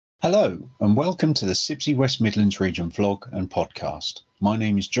Hello and welcome to the Cibse West Midlands Region vlog and podcast. My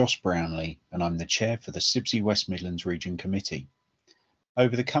name is Josh Brownlee and I'm the chair for the Cibse West Midlands Region Committee.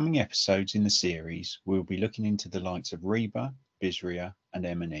 Over the coming episodes in the series, we'll be looking into the likes of RIBA, BSRIA and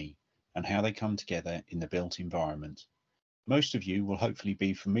M&E and how they come together in the built environment. Most of you will hopefully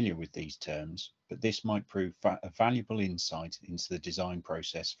be familiar with these terms, but this might prove a valuable insight into the design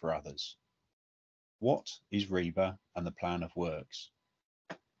process for others. What is RIBA and the plan of works?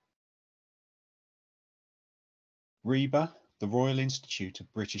 RIBA, the Royal Institute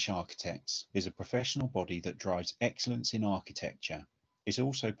of British Architects, is a professional body that drives excellence in architecture. It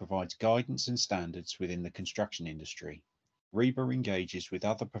also provides guidance and standards within the construction industry. RIBA engages with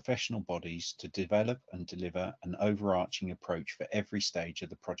other professional bodies to develop and deliver an overarching approach for every stage of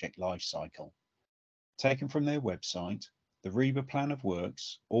the project lifecycle. Taken from their website, the RIBA Plan of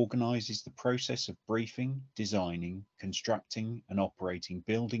Works organises the process of briefing, designing, constructing and operating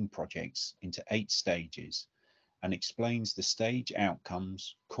building projects into 8 stages, and explains the stage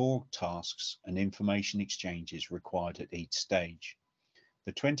outcomes, core tasks and information exchanges required at each stage.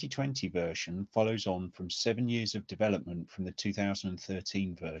 The 2020 version follows on from 7 years of development from the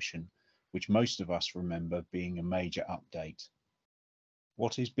 2013 version, which most of us remember being a major update.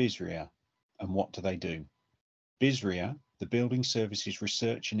 What is BSRIA and what do they do? BSRIA, the Building Services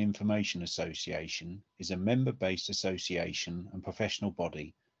Research and Information Association, is a member-based association and professional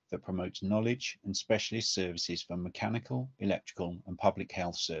body that promotes knowledge and specialist services for mechanical, electrical and public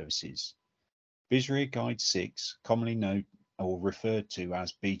health services. BSRIA Guide 6, commonly known or referred to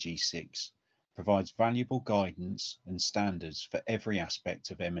as BG6, provides valuable guidance and standards for every aspect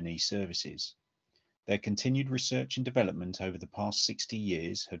of M&E services. Their continued research and development over the past 60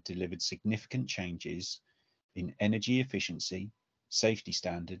 years have delivered significant changes in energy efficiency, safety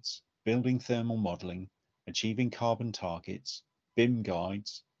standards, building thermal modelling, achieving carbon targets, BIM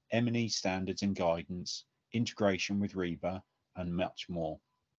guides, M&E standards and guidance, integration with RIBA, and much more.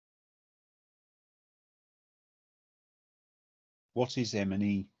 What is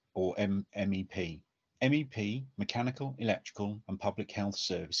M&E or MEP? MEP, Mechanical, Electrical and Public Health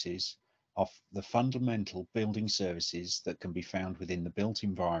Services, are the fundamental building services that can be found within the built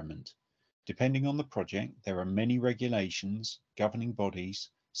environment. Depending on the project, there are many regulations, governing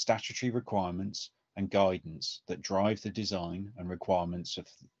bodies, statutory requirements, and guidance that drive the design and requirements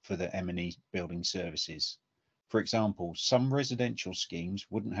for the M&E building services. For example, some residential schemes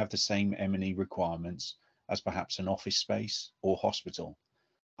wouldn't have the same M&E requirements as perhaps an office space or hospital.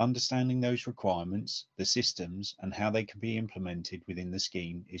 Understanding those requirements, the systems, and how they can be implemented within the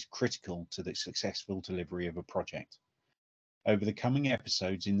scheme is critical to the successful delivery of a project. Over the coming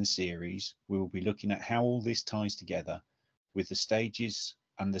episodes in the series, we will be looking at how all this ties together with the stages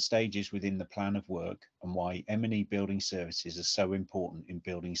within the plan of work and why M&E building services are so important in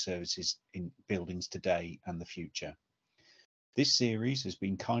building services in buildings today and the future. This series has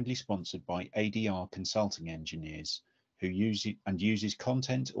been kindly sponsored by ADR Consulting Engineers, who uses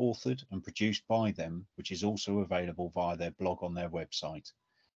content authored and produced by them, which is also available via their blog on their website.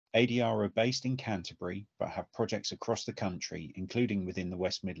 ADR are based in Canterbury, but have projects across the country, including within the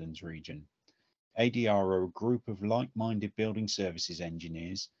West Midlands region. ADR are a group of like-minded building services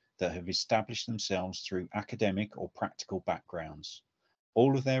engineers that have established themselves through academic or practical backgrounds.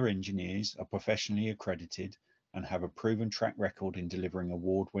 All of their engineers are professionally accredited and have a proven track record in delivering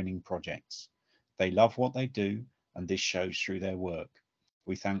award-winning projects. They love what they do, and this shows through their work.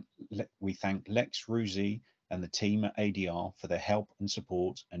 We thank Lex Ruzi and the team at ADR for their help and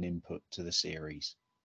support and input to the series.